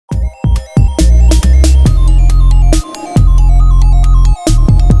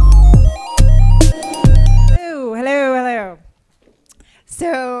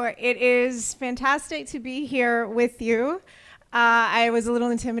It is fantastic to be here with you. I was a little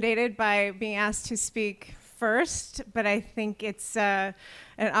intimidated by being asked to speak first, but I think it's an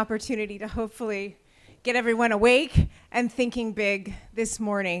opportunity to hopefully get everyone awake and thinking big this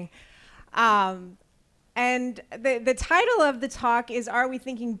morning. And the title of the talk is, Are We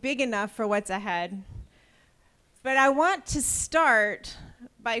Thinking Big Enough for What's Ahead? But I want to start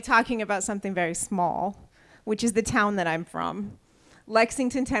by talking about something very small, which is the town that I'm from.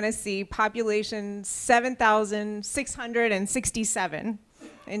 Lexington, Tennessee, population 7,667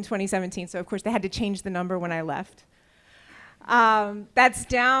 in 2017. So of course they had to change the number when I left. That's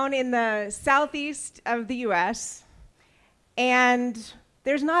down in the southeast of the US. And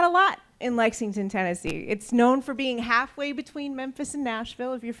there's not a lot in Lexington, Tennessee. It's known for being halfway between Memphis and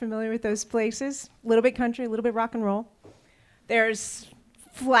Nashville, if you're familiar with those places. A little bit country, a little bit rock and roll. There's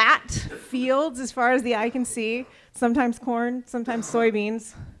flat fields as far as the eye can see, sometimes corn, sometimes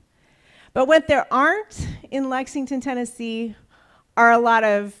soybeans. But what there aren't in Lexington, Tennessee are a lot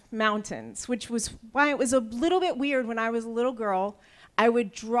of mountains, which was why it was a little bit weird when I was a little girl. I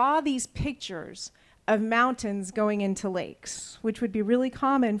would draw these pictures of mountains going into lakes, which would be really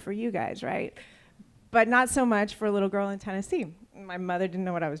common for you guys, right? But not so much for a little girl in Tennessee. My mother didn't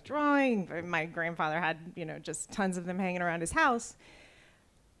know what I was drawing. My grandfather had, just tons of them hanging around his house.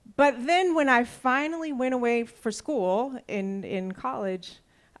 But then when I finally went away for school in college,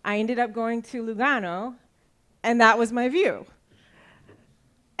 I ended up going to Lugano, and that was my view.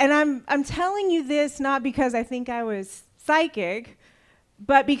 And I'm telling you this not because I think I was psychic,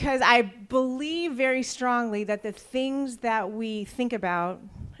 but because I believe very strongly that the things that we think about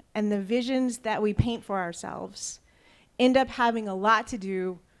and the visions that we paint for ourselves end up having a lot to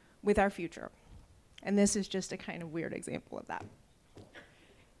do with our future. And this is just a kind of weird example of that.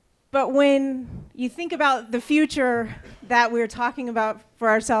 But when you think about the future that we're talking about for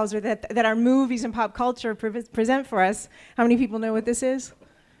ourselves, or that our movies and pop culture present for us, how many people know what this is?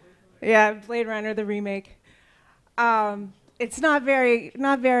 Yeah, Blade Runner, the remake. It's not very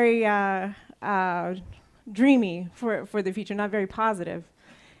dreamy for the future, not very positive.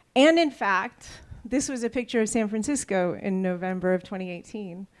 And in fact, this was a picture of San Francisco in November of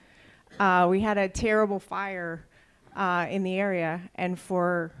 2018. We had a terrible fire in the area, and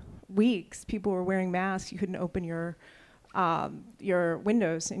for weeks, people were wearing masks. You couldn't open your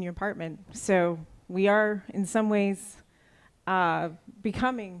windows in your apartment. So we are, in some ways,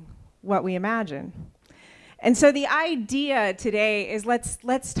 becoming what we imagine. And so the idea today is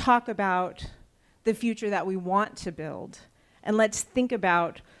let's talk about the future that we want to build, and let's think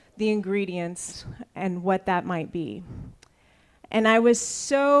about the ingredients and what that might be. And I was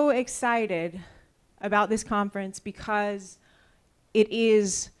so excited about this conference because it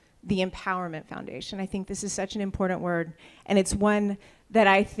is the Empowerment Foundation. I think this is such an important word, and it's one that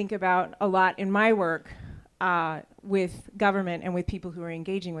I think about a lot in my work with government and with people who are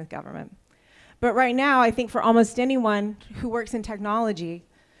engaging with government. But right now, I think for almost anyone who works in technology,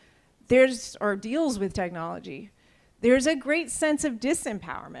 or deals with technology, there's a great sense of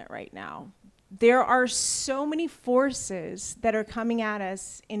disempowerment right now. There are so many forces that are coming at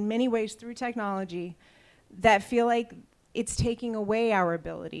us in many ways through technology that feel like it's taking away our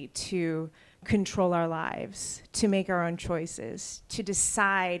ability to control our lives, to make our own choices, to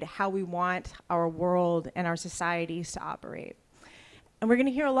decide how we want our world and our societies to operate. And we're going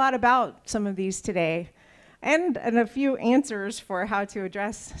to hear a lot about some of these today, and a few answers for how to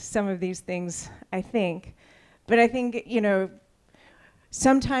address some of these things, I think. But I think,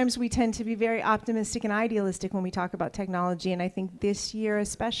 sometimes we tend to be very optimistic and idealistic when we talk about technology, and I think this year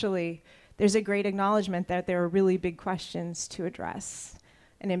especially, there's a great acknowledgement that there are really big questions to address,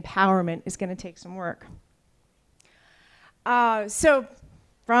 and empowerment is going to take some work. So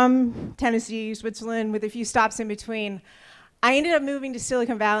from Tennessee, Switzerland, with a few stops in between, I ended up moving to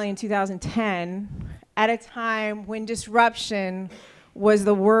Silicon Valley in 2010 at a time when disruption was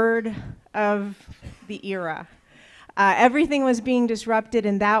the word of the era. Everything was being disrupted,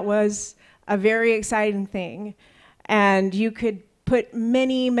 and that was a very exciting thing. And you could put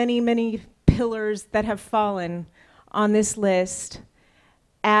many, many, many pillars that have fallen on this list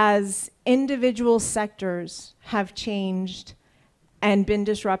as individual sectors have changed and been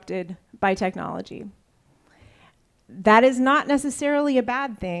disrupted by technology. That is not necessarily a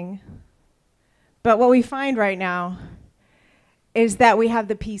bad thing, but what we find right now is that we have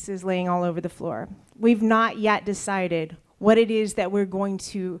the pieces laying all over the floor. We've not yet decided what it is that we're going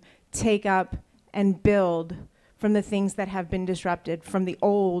to take up and build from the things that have been disrupted, from the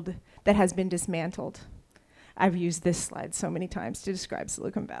old that has been dismantled. I've used this slide so many times to describe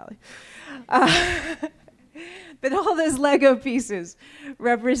Silicon Valley. But all those Lego pieces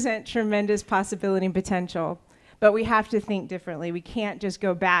represent tremendous possibility and potential. But we have to think differently. We can't just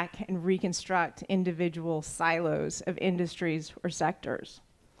go back and reconstruct individual silos of industries or sectors.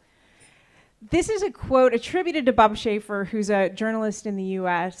 This is a quote attributed to Bob Schaefer, who's a journalist in the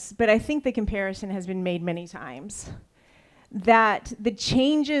US, but I think the comparison has been made many times, that the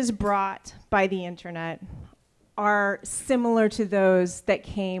changes brought by the internet are similar to those that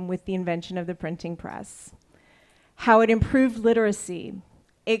came with the invention of the printing press. How it improved literacy,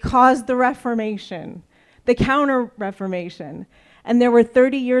 it caused the Reformation, the Counter-Reformation, and there were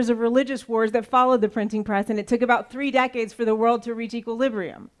 30 years of religious wars that followed the printing press, and it took about 3 decades for the world to reach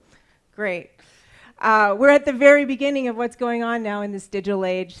equilibrium. Great. We're at the very beginning of what's going on now in this digital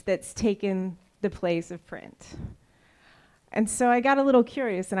age that's taken the place of print. And so I got a little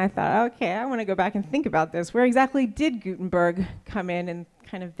curious, and I thought, okay, I want to go back and think about this. Where exactly did Gutenberg come in and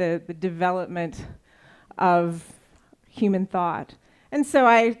kind of the development of human thought? And so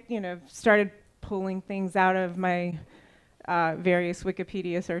I, started pulling things out of my various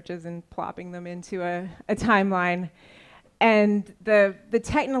Wikipedia searches and plopping them into a timeline. And the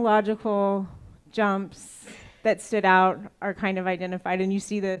technological jumps that stood out are kind of identified. And you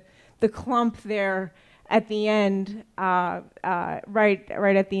see the clump there at the end, right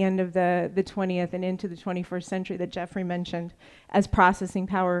at the end of the 20th and into the 21st century that Jeffrey mentioned, as processing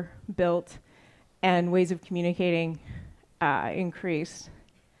power built and ways of communicating increased.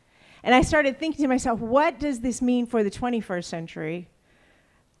 And I started thinking to myself, what does this mean for the 21st century,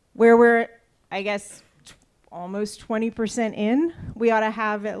 where we're, I guess, almost 20% in? We ought to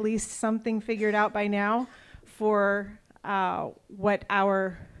have at least something figured out by now for what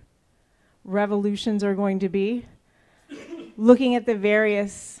our revolutions are going to be. Looking at the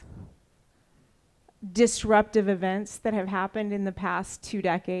various disruptive events that have happened in the past 2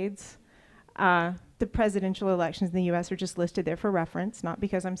 decades. The presidential elections in the US are just listed there for reference, not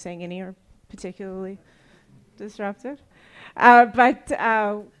because I'm saying any are particularly disruptive. But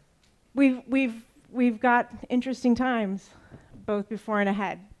we've got interesting times, both before and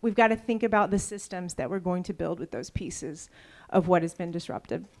ahead. We've got to think about the systems that we're going to build with those pieces of what has been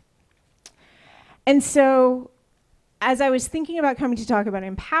disrupted. And so, as I was thinking about coming to talk about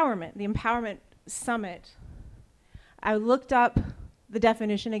empowerment, the Empowerment Summit, I looked up the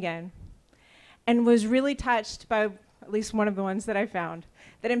definition again and was really touched by at least one of the ones that I found,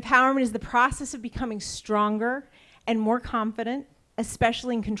 that empowerment is the process of becoming stronger and more confident,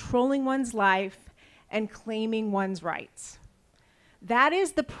 especially in controlling one's life and claiming one's rights. That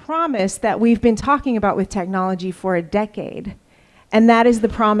is the promise that we've been talking about with technology for a decade, and that is the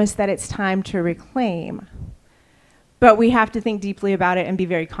promise that it's time to reclaim. But we have to think deeply about it and be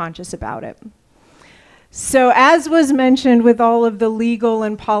very conscious about it. So as was mentioned with all of the legal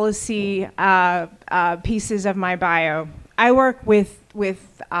and policy pieces of my bio, I work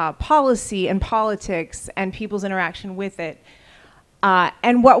with policy and politics and people's interaction with it.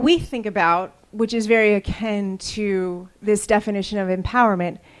 And what we think about, which is very akin to this definition of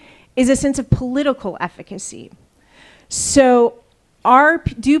empowerment, is a sense of political efficacy. So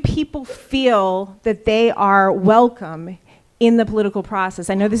do people feel that they are welcome in the political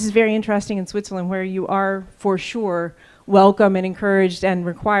process? I know this is very interesting in Switzerland, where you are, for sure, welcome and encouraged and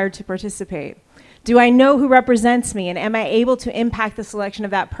required to participate. Do I know who represents me, and am I able to impact the selection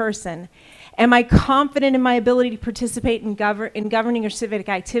of that person? Am I confident in my ability to participate in governing or civic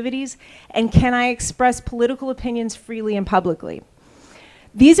activities? And can I express political opinions freely and publicly?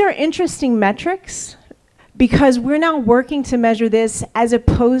 These are interesting metrics because we're now working to measure this as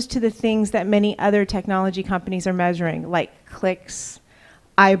opposed to the things that many other technology companies are measuring, like clicks,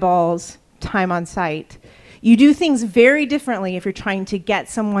 eyeballs, time on site. You do things very differently if you're trying to get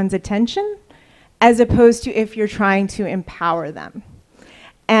someone's attention as opposed to if you're trying to empower them.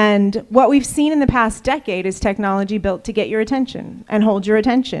 And what we've seen in the past decade is technology built to get your attention and hold your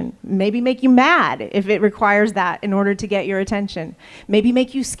attention. Maybe make you mad if it requires that in order to get your attention. Maybe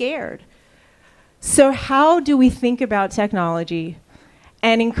make you scared. So how do we think about technology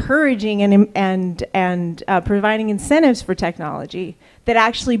and encouraging and providing incentives for technology that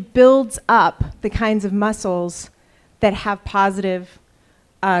actually builds up the kinds of muscles that have positive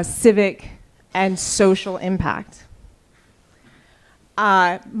civic and social impact?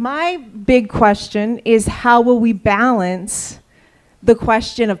 My big question is, how will we balance the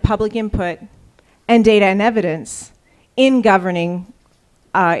question of public input and data and evidence in governing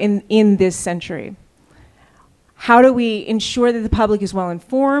in this century? How do we ensure that the public is well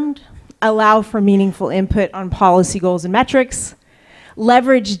informed, allow for meaningful input on policy goals and metrics,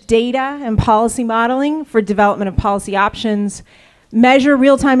 leverage data and policy modeling for development of policy options, measure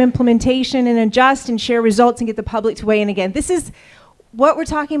real-time implementation and adjust and share results and get the public to weigh in again. This is, what we're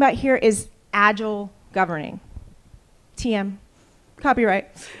talking about here is agile governing. TM, copyright.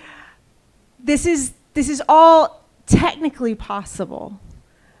 This is all technically possible,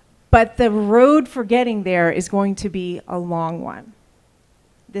 but the road for getting there is going to be a long one.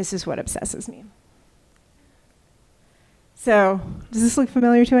 This is what obsesses me. So, does this look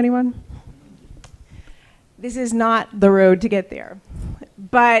familiar to anyone? This is not the road to get there.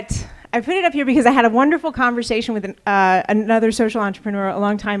 But I put it up here because I had a wonderful conversation with another social entrepreneur a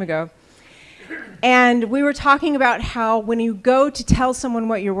long time ago. And we were talking about how when you go to tell someone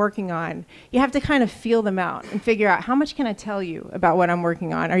what you're working on, you have to kind of feel them out and figure out, how much can I tell you about what I'm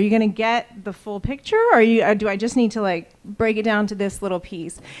working on? Are you going to get the full picture, or do I just need to like break it down to this little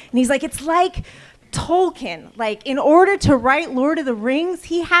piece? And he's like, it's like Tolkien. Like, in order to write Lord of the Rings,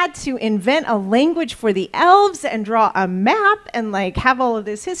 he had to invent a language for the elves and draw a map and like have all of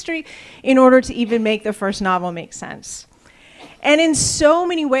this history in order to even make the first novel make sense. And in so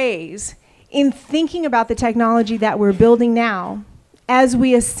many ways, in thinking about the technology that we're building now, as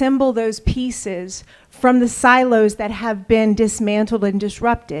we assemble those pieces from the silos that have been dismantled and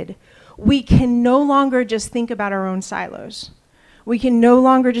disrupted, we can no longer just think about our own silos. We can no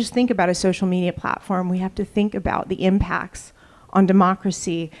longer just think about a social media platform. We have to think about the impacts on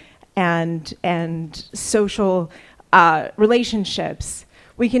democracy and social relationships.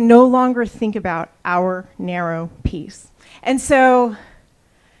 We can no longer think about our narrow piece. And so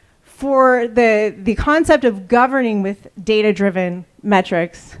for the concept of governing with data-driven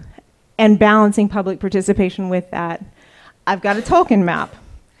metrics and balancing public participation with that, I've got a Tolkien map,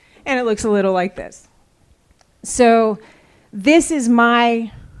 and it looks a little like this. So this is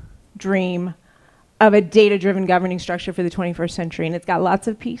my dream of a data-driven governing structure for the 21st century, and it's got lots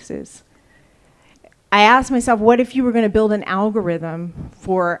of pieces. I asked myself, what if you were going to build an algorithm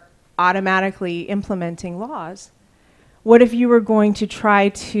for automatically implementing laws? What if you were going to try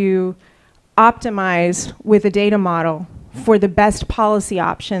to optimize with a data model for the best policy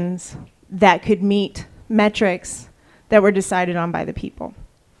options that could meet metrics that were decided on by the people?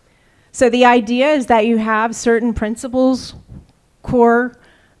 So the idea is that you have certain principles, core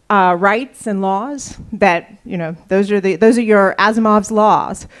rights and laws that, you know, those are your Asimov's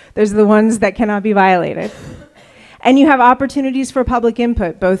laws. Those are the ones that cannot be violated. And you have opportunities for public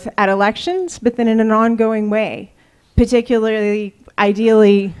input, both at elections, but then in an ongoing way, particularly,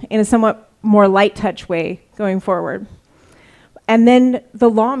 ideally, in a somewhat more light touch way going forward. And then the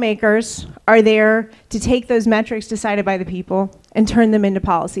lawmakers are there to take those metrics decided by the people and turn them into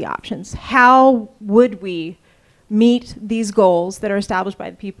policy options. How would we meet these goals that are established by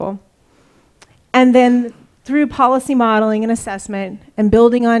the people? And then through policy modeling and assessment and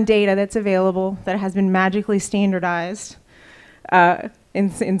building on data that's available, that has been magically standardized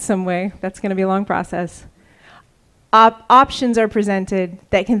in some way, that's going to be a long process, options are presented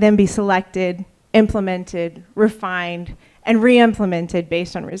that can then be selected, implemented, refined, and re-implemented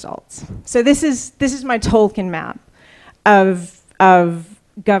based on results. So this is my Tolkien map of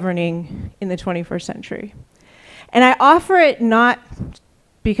governing in the 21st century. And I offer it not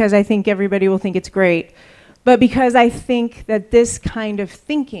because I think everybody will think it's great, but because I think that this kind of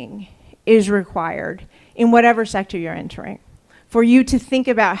thinking is required in whatever sector you're entering. For you to think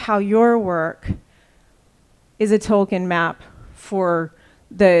about how your work is a Tolkien map for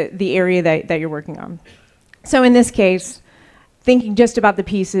the area that you're working on. So in this case, thinking just about the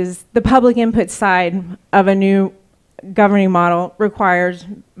pieces, the public input side of a new governing model requires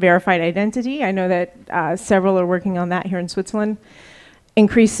verified identity. I know that several are working on that here in Switzerland.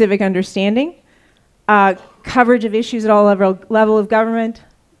 Increased civic understanding, coverage of issues at all level of government,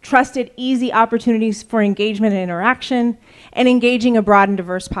 trusted, easy opportunities for engagement and interaction, and engaging a broad and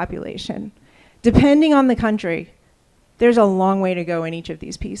diverse population. Depending on the country, there's a long way to go in each of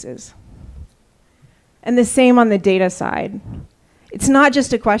these pieces. And the same on the data side. It's not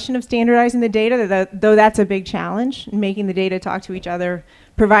just a question of standardizing the data, though that's a big challenge, making the data talk to each other,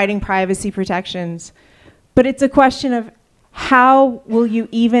 providing privacy protections, but it's a question of how will you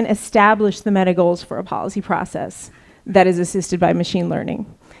even establish the meta goals for a policy process that is assisted by machine learning?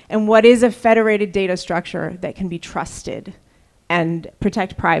 And what is a federated data structure that can be trusted and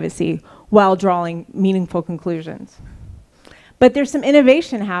protect privacy while drawing meaningful conclusions? But there's some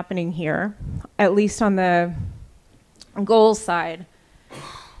innovation happening here, at least on the goals side.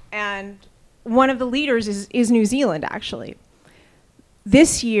 And one of the leaders is New Zealand, actually.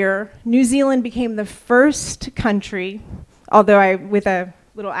 This year, New Zealand became the first country, although with a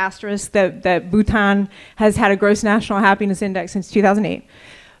little asterisk that Bhutan has had a gross national happiness index since 2008.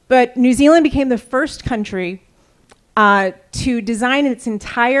 But New Zealand became the first country to design its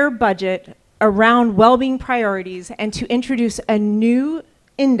entire budget around well-being priorities and to introduce a new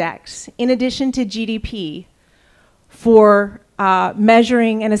index in addition to GDP for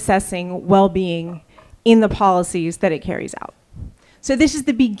measuring and assessing well-being in the policies that it carries out. So this is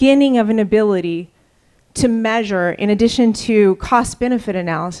the beginning of an ability to measure, in addition to cost-benefit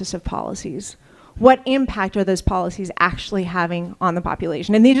analysis of policies, what impact are those policies actually having on the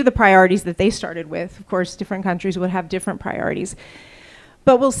population? And these are the priorities that they started with. Of course, different countries would have different priorities.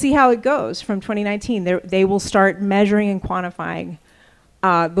 But we'll see how it goes from 2019. They will start measuring and quantifying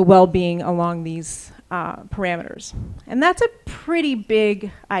the well-being along these parameters. And that's a pretty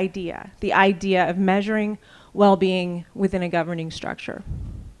big idea, the idea of measuring well-being within a governing structure.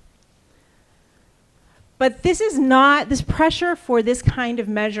 But this is not, this pressure for this kind of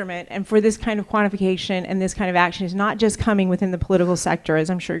measurement and for this kind of quantification and this kind of action is not just coming within the political sector, as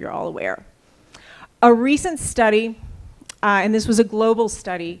I'm sure you're all aware. A recent study, and this was a global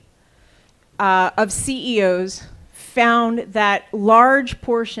study, of CEOs found that large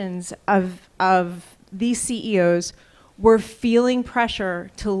portions of these CEOs were feeling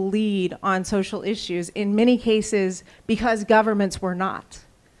pressure to lead on social issues, in many cases because governments were not.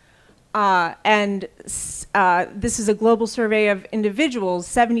 This is a global survey of individuals.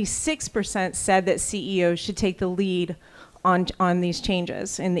 76% said that CEOs should take the lead on these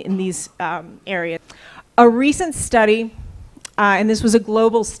changes in these areas. A recent study, and this was a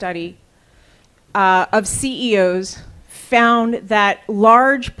global study, of CEOs found that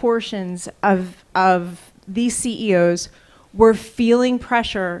large portions of these CEOs were feeling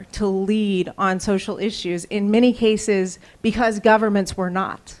pressure to lead on social issues, in many cases because governments were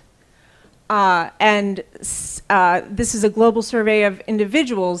not. This is a global survey of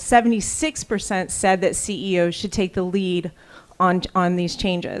individuals. 76% said that CEOs should take the lead on these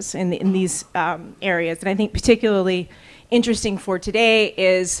changes in these areas. And I think particularly interesting for today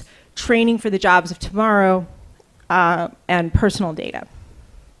is training for the jobs of tomorrow and personal data.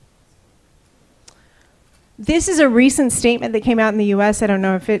 This is a recent statement that came out in the US. I don't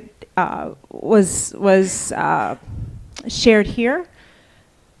know if it was shared here.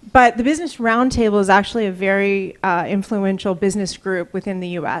 But the Business Roundtable is actually a very influential business group within the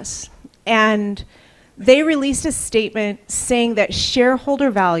US. And they released a statement saying that shareholder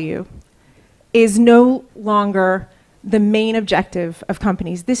value is no longer the main objective of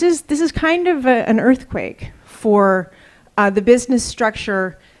companies. This is kind of an earthquake for the business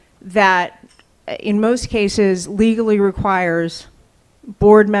structure that in most cases legally requires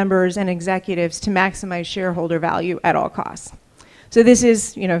board members and executives to maximize shareholder value at all costs. So this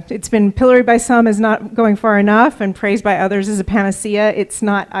is, it's been pilloried by some as not going far enough and praised by others as a panacea. It's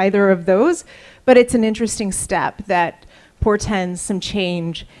not either of those, but it's an interesting step that portends some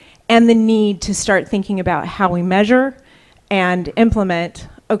change and the need to start thinking about how we measure and implement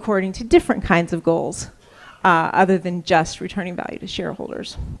according to different kinds of goals other than just returning value to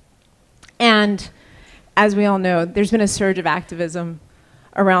shareholders. And as we all know, there's been a surge of activism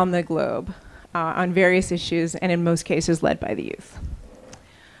around the globe on various issues, and in most cases led by the youth.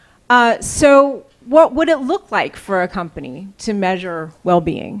 So what would it look like for a company to measure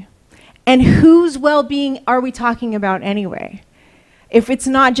well-being? And whose well-being are we talking about anyway? If it's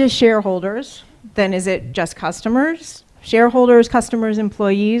not just shareholders, then is it just customers, shareholders, customers,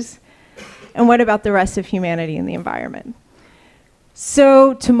 employees? And what about the rest of humanity and the environment?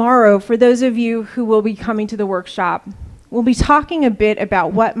 So tomorrow, for those of you who will be coming to the workshop, we'll be talking a bit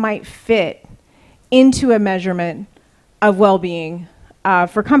about what might fit into a measurement of well-being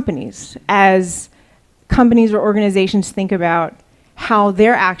for companies, as companies or organizations think about how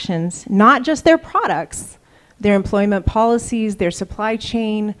their actions, not just their products, their employment policies, their supply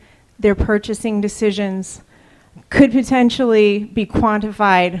chain, their purchasing decisions, could potentially be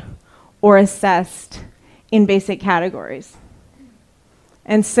quantified or assessed in basic categories.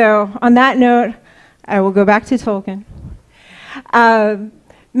 And so on that note, I will go back to Tolkien.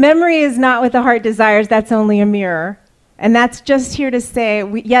 Memory is not what the heart desires, that's only a mirror. And that's just here to say,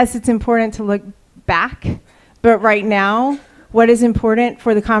 yes, it's important to look back, but right now, what is important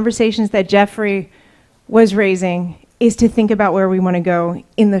for the conversations that Jeffrey was raising is to think about where we want to go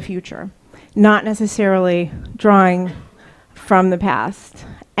in the future, not necessarily drawing from the past.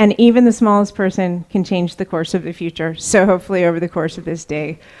 And even the smallest person can change the course of the future. So hopefully over the course of this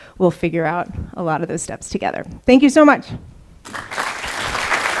day, we'll figure out a lot of those steps together. Thank you so much.